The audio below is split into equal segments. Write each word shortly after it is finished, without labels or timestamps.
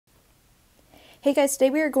Hey guys, today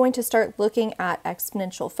we are going to start looking at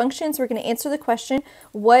exponential functions. We're going to answer the question,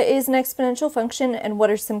 what is an exponential function and what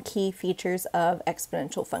are some key features of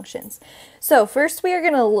exponential functions? So first we are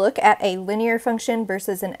going to look at a linear function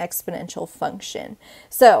versus an exponential function.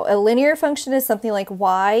 So a linear function is something like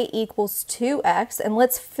y equals 2x, and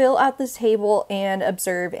let's fill out this table and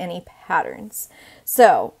observe any patterns.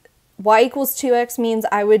 So y equals 2x means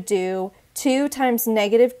I would do 2 times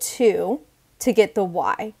negative 2 to get the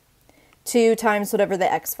y. 2 times whatever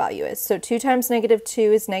the x value is. So 2 times negative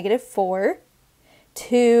 2 is negative 4.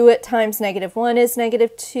 2 times negative 1 is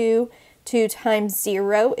negative 2. 2 times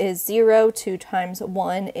 0 is 0. 2 times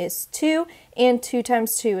 1 is 2. And 2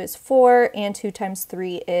 times 2 is 4. And 2 times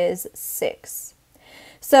 3 is 6.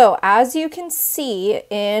 So as you can see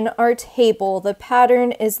in our table, the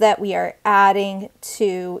pattern is that we are adding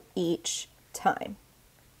 2 each time.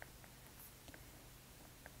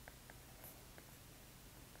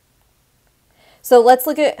 So let's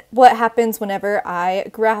look at what happens whenever I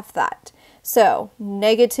graph that. So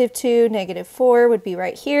negative 2, negative 4 would be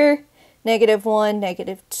right here. Negative 1,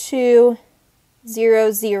 negative 2,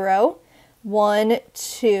 0, 0, 1,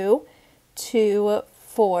 2, 2,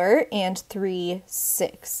 4, and 3,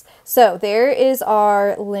 6. So there is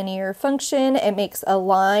our linear function. It makes a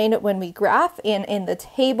line when we graph, and in the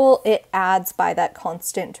table it adds by that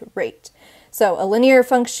constant rate. So a linear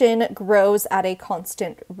function grows at a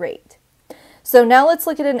constant rate. So now let's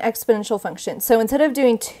look at an exponential function. So instead of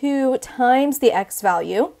doing 2 times the x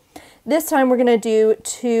value, this time we're going to do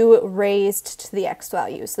 2 raised to the x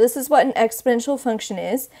value. So this is what an exponential function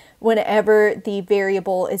is whenever the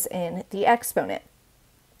variable is in the exponent.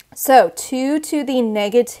 So 2 to the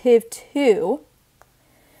negative 2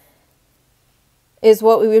 is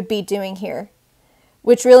what we would be doing here,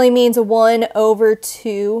 which really means 1 over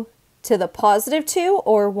 2 to the positive 2,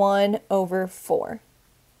 or 1 over 4.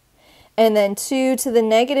 And then 2 to the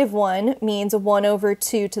negative 1 means 1 over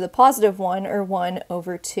 2 to the positive 1, or 1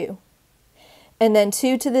 over 2. And then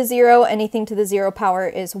 2 to the 0, anything to the 0 power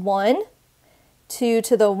is 1. 2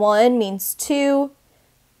 to the 1 means 2.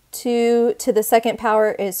 2 to the second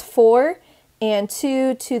power is 4. And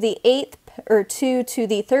 2 to the 8th, or 2 to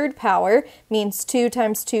the third power means 2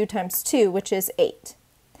 times 2 times 2, which is 8.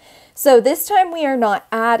 So this time we are not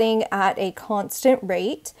adding at a constant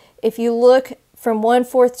rate. If you look from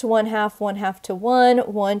 1/4 to 1/2, 1/2 to 1,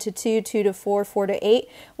 1 to 2, 2 to 4, 4 to 8,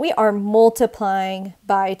 we are multiplying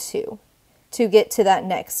by 2 to get to that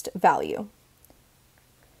next value.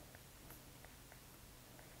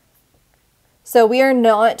 So we are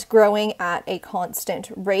not growing at a constant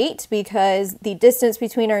rate because the distance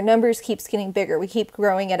between our numbers keeps getting bigger. We keep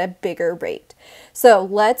growing at a bigger rate. So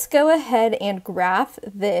let's go ahead and graph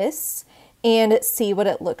this and see what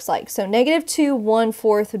it looks like. So negative 2,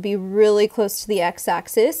 1/4 would be really close to the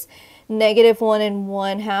x-axis. Negative 1 and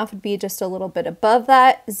 1/2 would be just a little bit above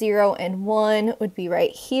that. 0 and 1 would be right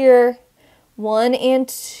here. 1 and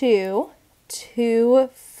 2, 2,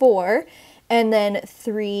 4, and then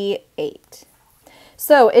 3, 8.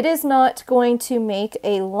 So it is not going to make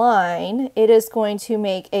a line. It is going to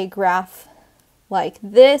make a graph like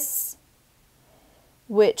this,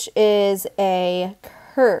 which is a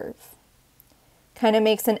curve. Kind of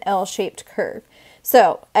makes an L-shaped curve.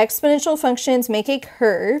 So exponential functions make a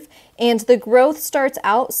curve, and the growth starts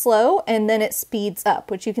out slow and then it speeds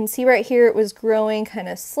up, which you can see right here. It was growing kind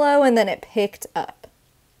of slow and then it picked up.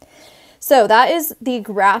 So that is the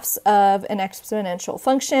graphs of an exponential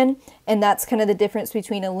function, and that's kind of the difference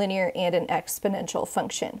between a linear and an exponential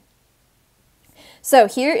function. So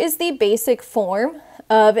here is the basic form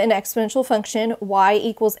of an exponential function, y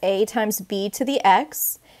equals a times b to the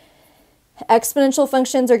x. Exponential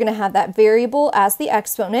functions are going to have that variable as the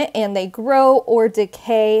exponent, and they grow or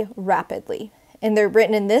decay rapidly. And they're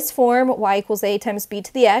written in this form, y equals a times b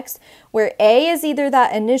to the x, where a is either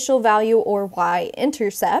that initial value or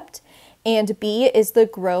y-intercept, and b is the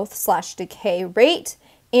growth/decay rate,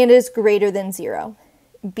 and is greater than 0.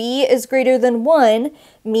 b is greater than 1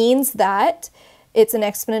 means that it's an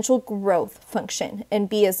exponential growth function, and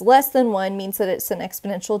b is less than 1 means that it's an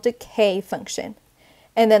exponential decay function.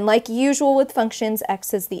 And then, like usual with functions,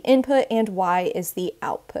 x is the input and y is the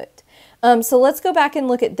output. So let's go back and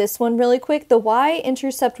look at this one really quick. The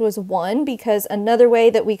y-intercept was 1 because another way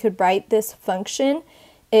that we could write this function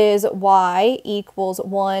is y equals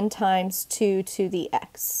 1 times 2 to the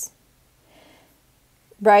x.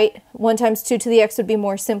 Right? 1 times 2 to the x would be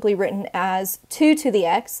more simply written as 2 to the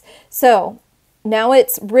x. So now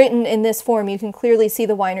it's written in this form. You can clearly see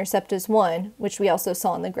the y-intercept is 1, which we also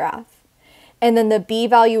saw in the graph. And then the b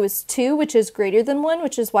value is 2, which is greater than 1,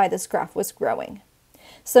 which is why this graph was growing.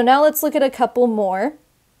 So now let's look at a couple more.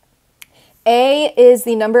 A is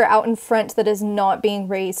the number out in front that is not being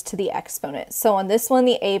raised to the exponent. So on this one,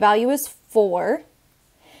 the A value is 4.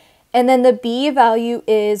 And then the B value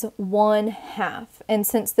is 1/2. And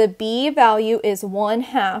since the B value is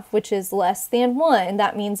 1/2, which is less than 1,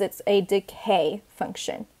 that means it's a decay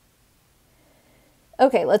function.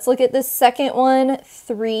 Okay, let's look at the second one.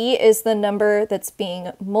 3 is the number that's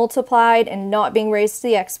being multiplied and not being raised to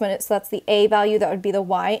the exponent. So that's the A value. That would be the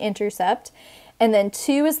y-intercept. And then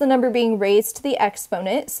 2 is the number being raised to the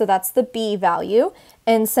exponent. So that's the B value.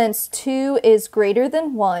 And since 2 is greater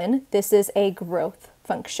than 1, this is a growth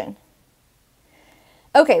function.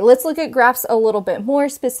 Okay, let's look at graphs a little bit more,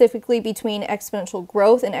 specifically between exponential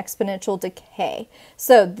growth and exponential decay.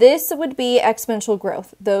 So this would be exponential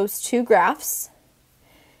growth, those two graphs,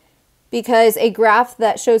 because a graph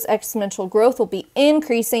that shows exponential growth will be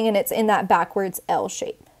increasing and it's in that backwards L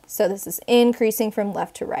shape. So this is increasing from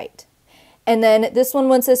left to right. And then this one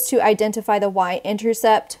wants us to identify the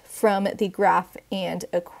y-intercept from the graph and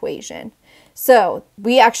equation. So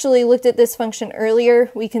we actually looked at this function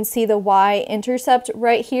earlier. We can see the y-intercept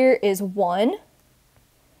right here is 1.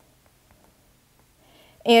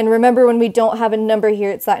 And remember, when we don't have a number here,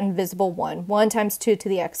 it's that invisible 1. 1 times 2 to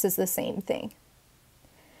the x is the same thing.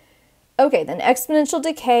 Okay, then exponential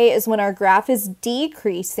decay is when our graph is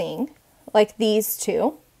decreasing, like these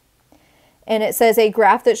two. And it says a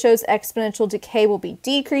graph that shows exponential decay will be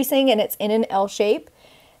decreasing, and it's in an L shape.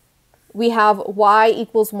 We have y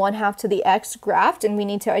equals 1/2 to the x graphed, and we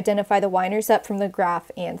need to identify the y-intercept from the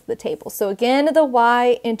graph and the table. So again, the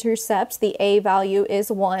y-intercept, the A value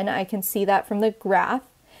is 1. I can see that from the graph.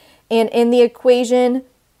 And in the equation,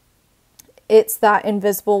 it's that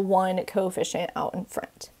invisible 1 coefficient out in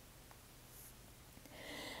front.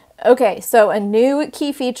 Okay, so a new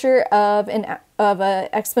key feature of an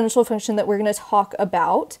exponential function that we're going to talk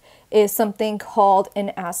about is something called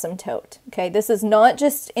an asymptote. Okay, this is not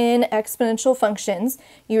just in exponential functions.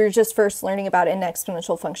 You're just first learning about it in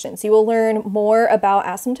exponential functions. You will learn more about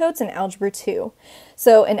asymptotes in Algebra 2.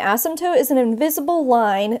 So an asymptote is an invisible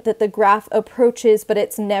line that the graph approaches, but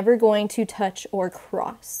it's never going to touch or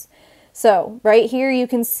cross. So right here you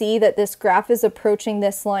can see that this graph is approaching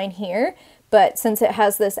this line here, but since it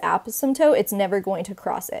has this asymptote, it's never going to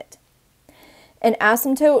cross it. An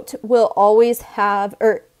asymptote will always have,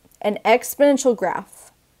 or an exponential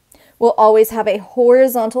graph will always have a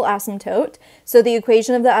horizontal asymptote. So the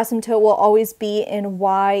equation of the asymptote will always be in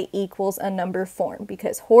y equals a number form,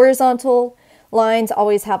 because horizontal lines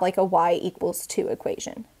always have like a y equals 2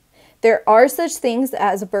 equation. There are such things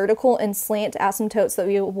as vertical and slant asymptotes that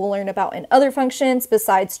we will learn about in other functions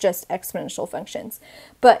besides just exponential functions.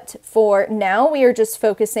 But for now, we are just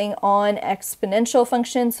focusing on exponential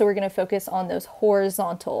functions, so we're going to focus on those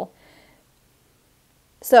horizontal.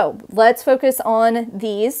 So let's focus on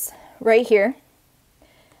these right here.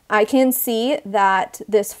 I can see that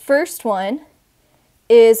this first one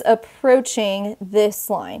is approaching this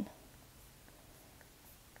line.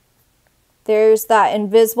 There's that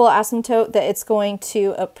invisible asymptote that it's going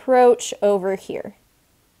to approach over here.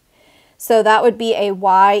 So that would be a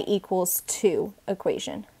y equals 2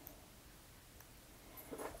 equation.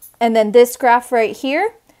 And then this graph right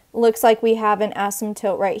here looks like we have an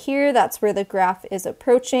asymptote right here. That's where the graph is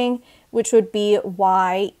approaching, which would be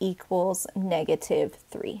y equals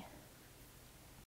 -3.